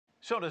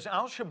So does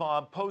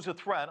al-Shabaab pose a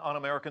threat on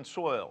American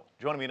soil?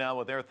 Joining me now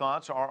with their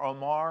thoughts are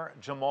Omar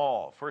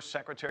Jamal, First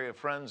Secretary of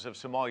Friends of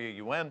Somalia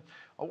UN,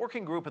 a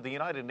working group of the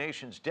United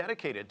Nations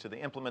dedicated to the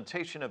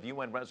implementation of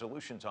UN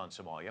resolutions on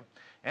Somalia,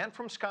 and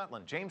from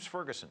Scotland, James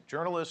Fergusson,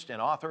 journalist and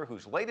author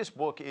whose latest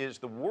book is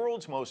The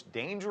World's Most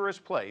Dangerous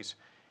Place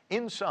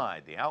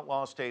Inside the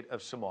Outlaw State of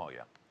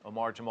Somalia.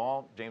 Omar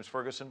Jamal, James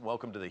Fergusson,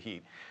 welcome to The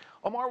Heat.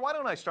 Omar, why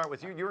don't I start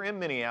with you? You're in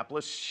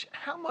Minneapolis.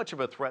 How much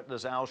of a threat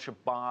does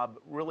al-Shabaab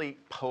really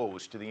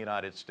pose to the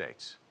United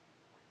States?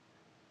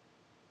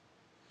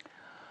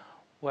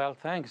 Well,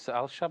 thanks.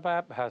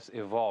 Al-Shabaab has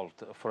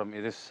evolved from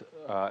its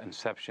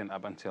inception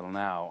up until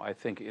now. I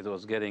think it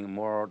was getting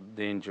more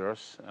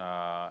dangerous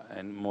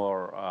and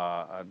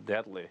more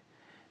deadly.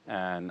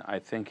 And I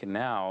think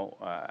now,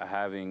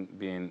 having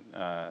been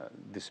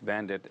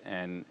disbanded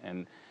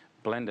and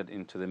blended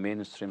into the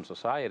mainstream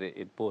society,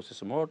 it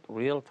poses a more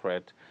real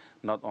threat,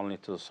 not only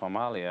to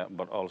Somalia,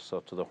 but also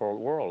to the whole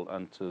world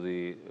and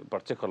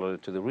particularly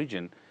to the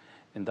region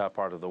in that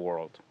part of the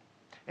world.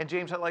 And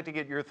James, I'd like to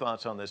get your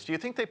thoughts on this. Do you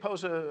think they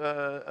pose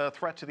a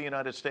threat to the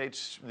United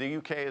States, the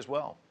UK as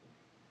well?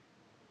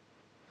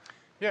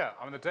 Yeah,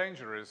 I mean, the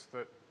danger is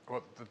that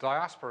the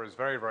diaspora is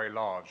very, very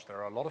large. There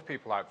are a lot of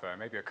people out there,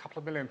 maybe a couple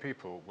of million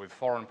people with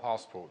foreign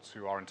passports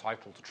who are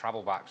entitled to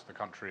travel back to the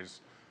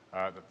countries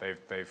that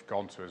they've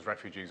gone to as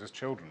refugees, as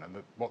children.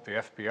 And what the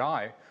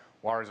FBI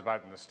worries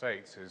about in the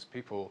States is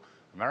people,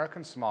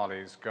 American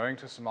Somalis, going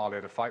to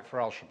Somalia to fight for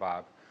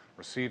al-Shabaab,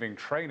 receiving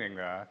training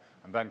there,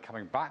 and then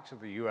coming back to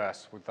the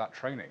US with that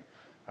training.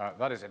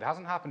 That is, it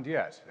hasn't happened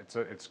yet.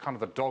 It's kind of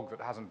the dog that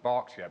hasn't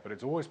barked yet, but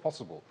it's always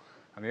possible.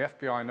 And the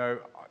FBI know,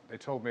 they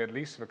told me at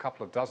least of a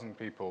couple of dozen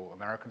people,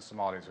 American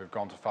Somalis, who have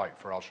gone to fight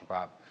for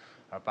al-Shabaab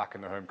back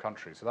in their home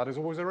country. So that is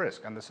always a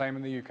risk, and the same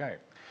in the UK.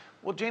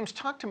 Well, James,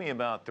 talk to me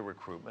about the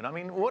recruitment. I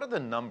mean, what do the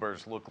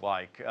numbers look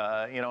like?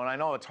 And I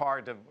know it's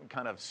hard to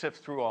kind of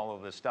sift through all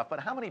of this stuff, but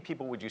how many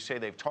people would you say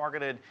they've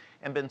targeted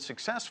and been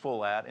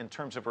successful at in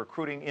terms of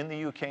recruiting in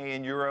the UK,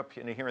 in Europe,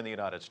 and here in the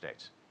United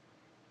States?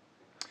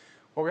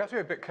 Well, we have to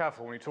be a bit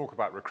careful when we talk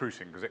about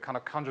recruiting, because it kind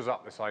of conjures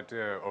up this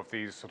idea of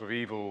these sort of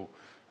evil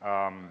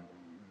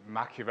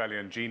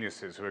Machiavellian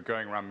geniuses who are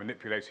going around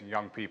manipulating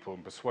young people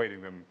and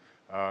persuading them,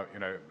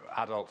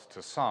 adult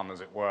to son,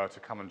 as it were, to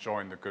come and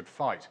join the good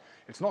fight.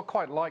 It's not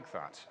quite like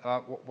that.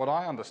 What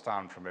I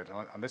understand from it,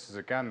 and this is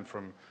again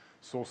from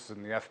sources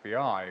in the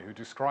FBI, who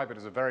describe it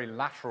as a very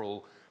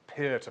lateral,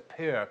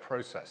 peer-to-peer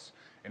process.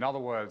 In other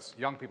words,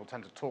 young people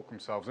tend to talk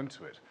themselves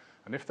into it.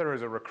 And if there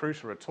is a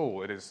recruiter at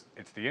all, it's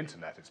the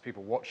internet. It's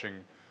people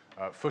watching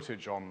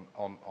footage on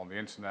the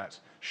internet.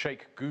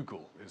 Sheikh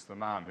Google is the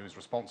man who's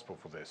responsible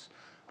for this.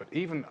 But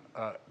even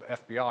the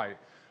FBI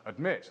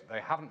admit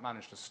they haven't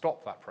managed to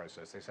stop that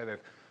process. They say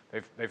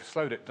they've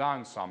slowed it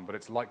down some, but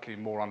it's likely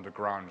more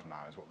underground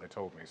now, is what they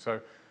told me. So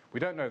we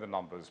don't know the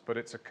numbers, but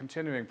it's a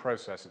continuing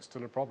process. It's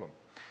still a problem.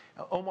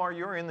 Omar,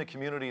 you're in the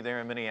community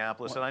there in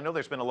Minneapolis, and I know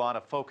there's been a lot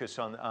of focus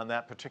on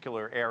that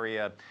particular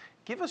area.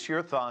 Give us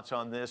your thoughts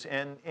on this,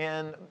 and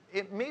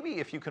maybe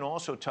if you can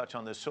also touch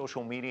on this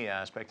social media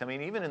aspect. I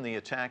mean, even in the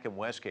attack in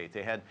Westgate,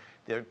 they had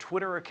their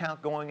Twitter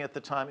account going at the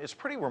time. It's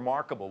pretty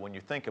remarkable when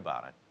you think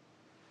about it.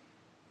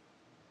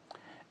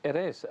 It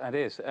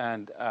is,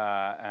 and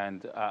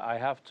I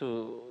have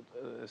to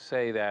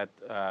say that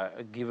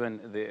given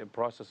the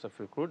process of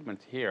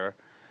recruitment here,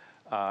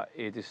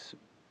 it is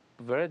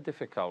very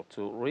difficult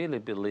to really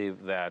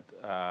believe that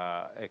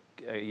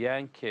a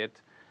young kid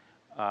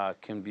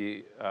can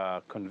be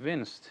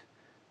convinced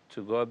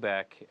to go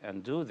back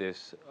and do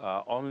this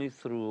only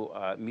through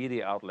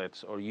media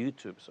outlets or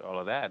YouTubes, all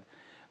of that.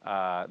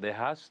 There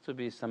has to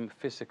be some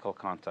physical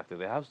contact.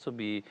 There has to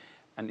be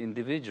an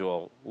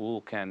individual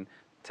who can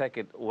take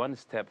it one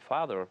step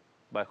further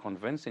by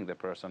convincing the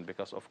person,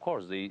 because of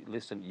course they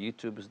listen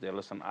YouTubes, they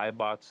listen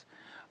iBots,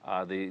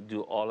 they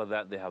do all of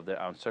that, they have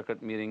their own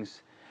circuit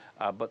meetings,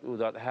 but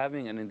without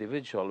having an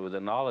individual with the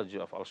knowledge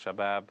of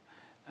al-Shabaab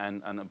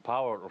and the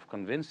power of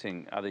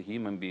convincing other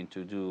human beings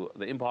to do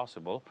the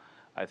impossible,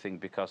 I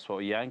think, because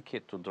for a young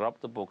kid to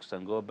drop the books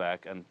and go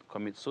back and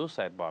commit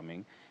suicide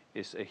bombing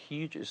is a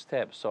huge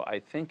step. So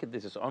I think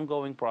this is an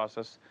ongoing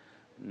process.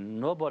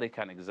 Nobody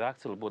can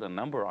exactly put a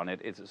number on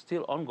it. It's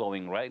still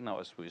ongoing right now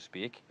as we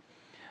speak.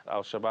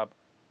 Al-Shabaab,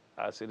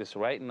 as it is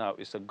right now,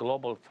 is a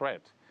global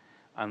threat,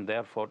 and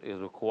therefore it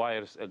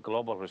requires a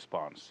global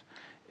response.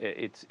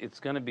 It's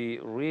going to be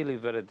really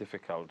very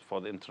difficult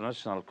for the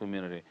international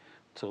community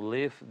to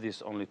leave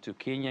this only to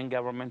Kenyan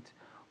government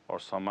or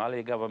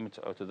Somali government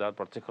or to that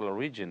particular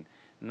region.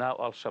 Now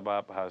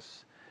al-Shabaab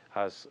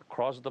has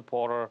crossed the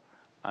border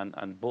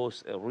and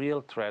poses a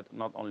real threat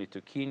not only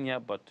to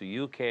Kenya but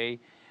to UK,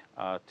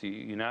 to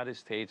United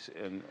States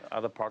and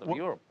other parts of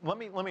Europe. Let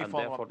me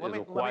follow up.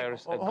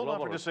 Hold on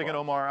for just a second,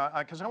 Omar,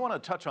 because I want to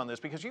touch on this,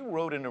 because you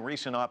wrote in a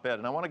recent op-ed,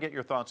 and I want to get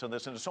your thoughts on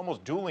this, and it's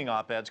almost dueling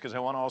op-eds, because I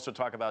want to also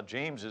talk about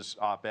James's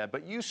op-ed,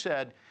 but you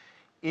said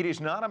It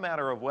is not a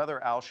matter of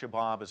whether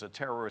al-Shabaab is a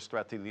terrorist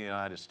threat to the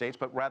United States,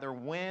 but rather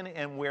when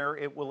and where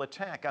it will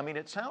attack. I mean,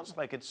 it sounds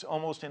like it's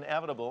almost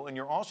inevitable, and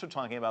you're also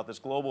talking about this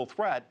global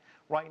threat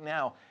right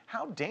now.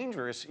 How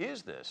dangerous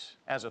is this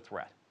as a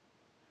threat?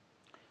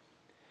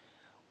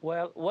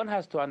 Well, one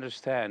has to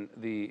understand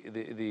the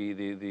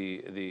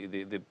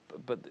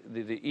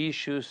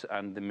issues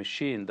and the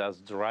machine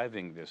that's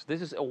driving this.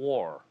 This is a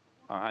war.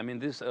 I mean,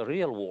 this is a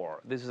real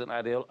war. This is an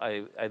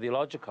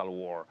ideological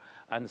war,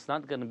 and it's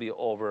not going to be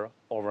over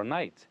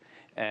overnight.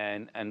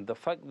 And the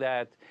fact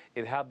that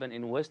it happened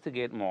in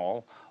Westgate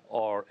Mall,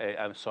 or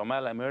a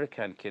Somali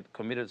American kid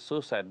committed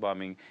suicide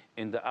bombing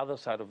in the other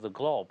side of the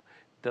globe,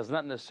 does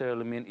not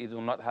necessarily mean it will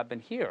not happen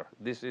here.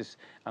 This is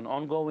an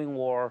ongoing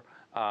war.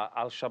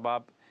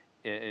 Al-Shabaab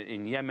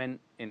in Yemen,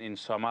 in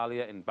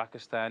Somalia, in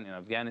Pakistan, in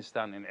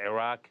Afghanistan, in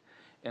Iraq,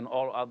 and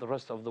all of the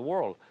rest of the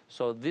world.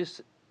 So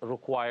this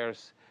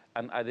requires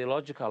an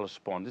ideological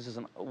response. This is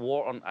a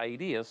war on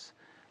ideas,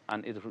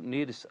 and it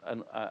needs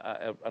an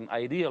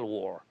ideal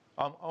war.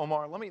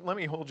 Omar, let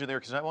me hold you there,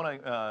 because I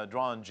want to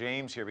draw on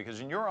James here, because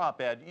in your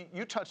op-ed,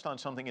 you touched on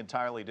something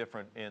entirely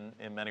different in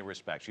many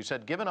respects. You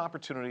said, given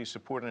opportunity,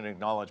 support, and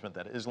acknowledgement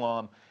that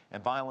Islam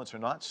and violence are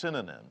not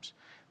synonyms,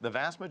 the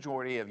vast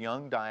majority of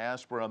young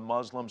diaspora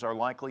Muslims are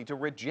likely to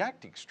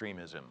reject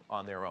extremism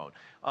on their own.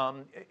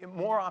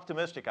 More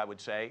optimistic, I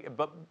would say,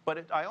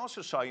 but I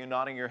also saw you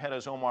nodding your head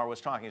as Omar was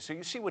talking, so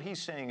you see what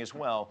he's saying as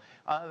well.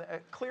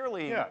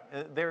 Clearly, yeah.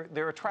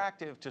 They're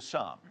attractive to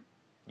some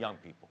young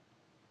people.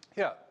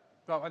 Yeah.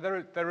 Well,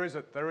 there is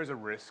a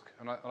risk,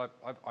 and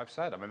I've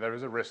said, I mean, there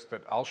is a risk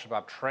that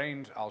al-Shabaab,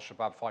 trained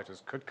al-Shabaab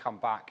fighters could come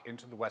back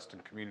into the Western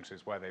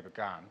communities where they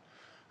began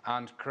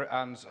and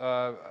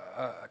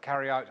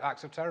carry out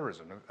acts of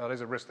terrorism. That is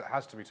a risk that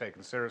has to be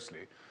taken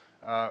seriously.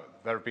 There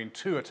have been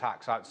 2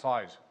 attacks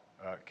outside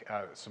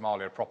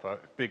Somalia proper,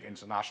 big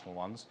international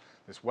ones.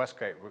 This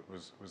Westgate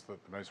was the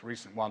most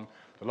recent one.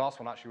 The last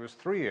one actually was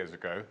 3 years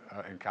ago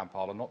in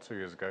Kampala, not 2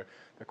 years ago.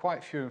 They're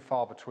quite few and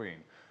far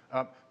between.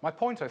 My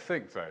point, I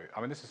think, though,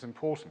 I mean, this is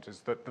important,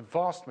 is that the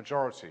vast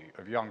majority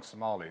of young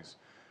Somalis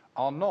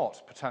are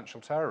not potential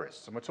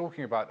terrorists. And we're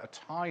talking about a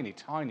tiny,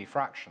 tiny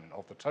fraction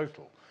of the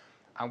total.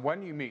 And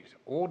when you meet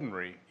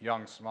ordinary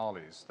young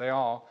Somalis, they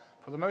are,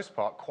 for the most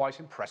part,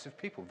 quite impressive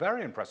people,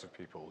 very impressive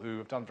people who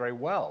have done very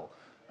well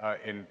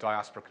in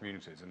diaspora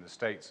communities in the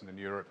States and in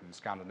Europe and in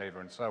Scandinavia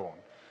and so on.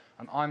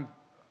 And I'm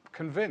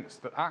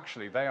convinced that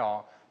actually they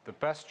are the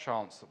best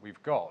chance that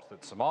we've got,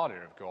 that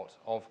Somalia have got,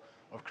 of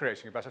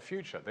creating a better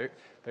future.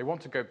 They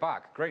want to go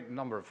back. A great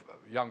number of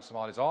young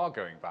Somalis are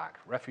going back.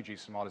 Refugee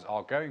Somalis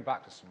are going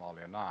back to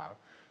Somalia now.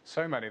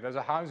 So many, there's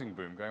a housing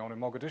boom going on in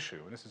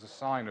Mogadishu, and this is a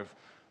sign of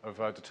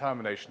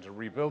determination to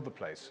rebuild the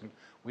place. And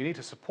we need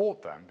to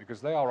support them because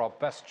they are our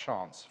best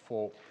chance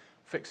for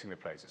fixing the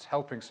place. It's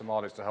helping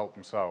Somalis to help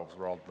themselves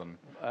rather than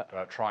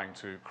trying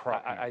to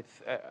crack.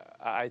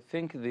 I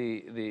think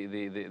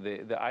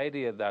the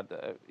idea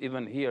that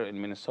even here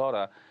in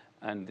Minnesota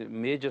and the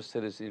major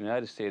cities in the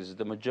United States,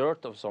 the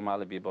majority of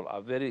Somali people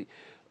are very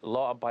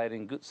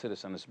law-abiding, good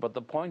citizens. But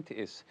the point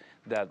is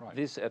that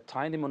this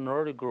tiny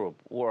minority group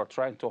who are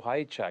trying to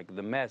hijack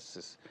the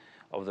masses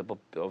of the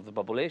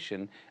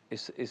population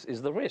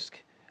is the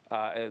risk.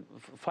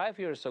 5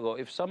 years ago,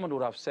 if someone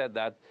would have said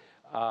that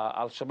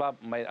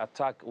al-Shabaab might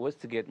attack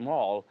Westgate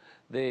Mall,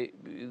 they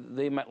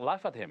might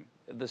laugh at him.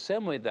 The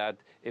same way that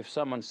if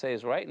someone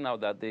says right now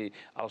that the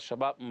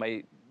al-Shabaab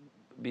may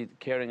be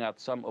carrying out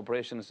some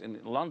operations in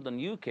London,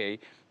 UK,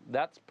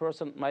 that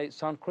person might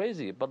sound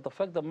crazy. But the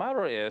fact of the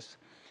matter is,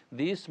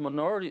 these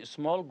minority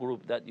small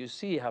group that you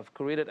see have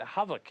created a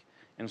havoc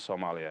in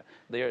Somalia.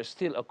 They are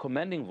still a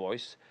commanding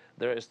voice.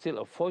 They are still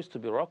a voice to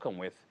be reckoned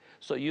with.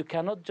 So you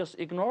cannot just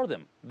ignore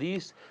them.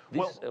 This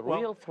is a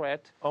real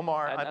threat.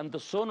 Omar, and the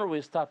sooner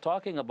we start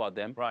talking about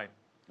them,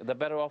 the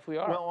better off we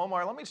are. Well,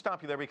 Omar, let me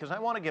stop you there, because I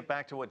want to get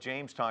back to what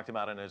James talked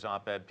about in his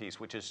op-ed piece,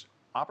 which is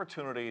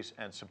opportunities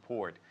and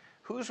support.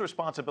 Whose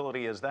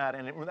responsibility is that?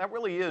 And that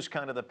really is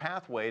kind of the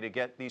pathway to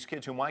get these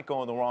kids who might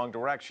go in the wrong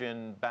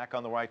direction back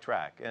on the right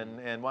track.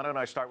 And why don't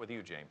I start with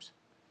you, James?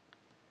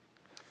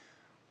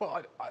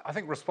 Well, I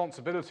think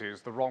responsibility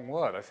is the wrong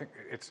word. I think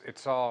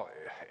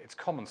it's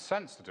common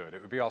sense to do it.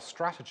 It would be our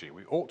strategy.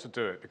 We ought to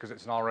do it because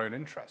it's in our own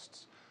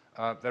interests.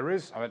 There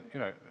is, I mean, you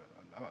know,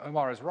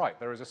 Omar is right.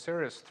 There is a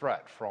serious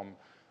threat from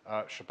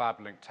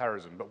Shabaab-linked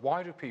terrorism. But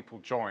why do people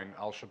join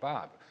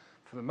al-Shabaab?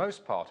 For the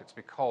most part, it's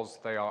because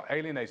they are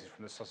alienated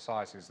from the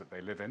societies that they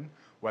live in,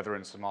 whether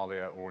in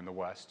Somalia or in the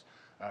West.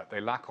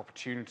 They lack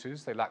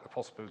opportunities. They lack the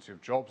possibility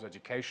of jobs,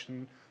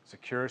 education,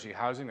 security,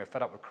 housing. They're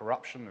fed up with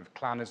corruption, with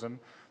clanism.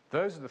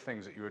 Those are the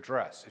things that you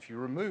address. If you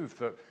remove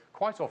the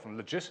quite often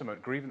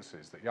legitimate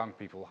grievances that young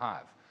people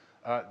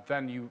have,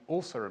 then you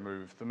also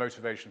remove the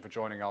motivation for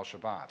joining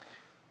al-Shabaab.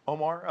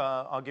 Omar,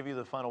 I'll give you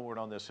the final word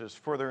on this. Is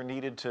further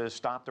needed to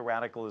stop the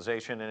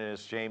radicalization, and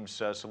is James'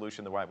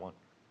 solution the right one?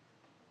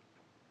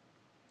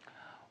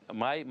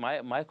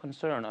 My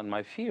concern and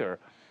my fear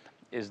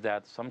is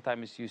that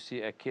sometimes you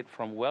see a kid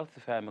from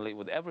wealthy family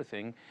with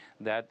everything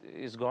that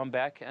is gone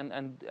back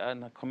and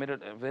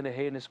committed a very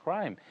heinous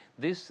crime.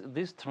 This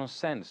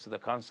transcends the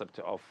concept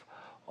of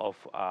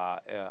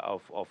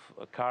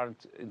a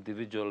current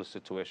individual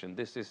situation.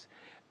 This is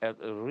a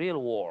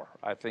real war.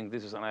 I think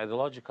this is an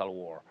ideological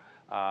war.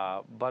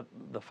 But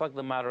the fact of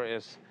the matter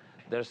is,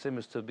 there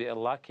seems to be a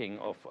lacking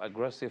of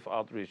aggressive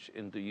outreach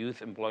into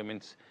youth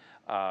employment,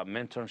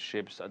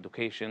 mentorships,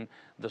 education.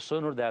 The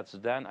sooner that's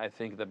done, I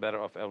think the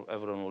better off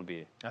everyone will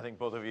be. I think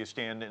both of you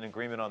stand in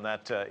agreement on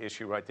that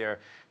issue right there.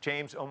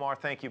 James, Omar,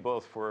 thank you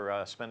both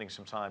for spending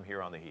some time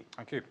here on The Heat.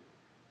 Thank you.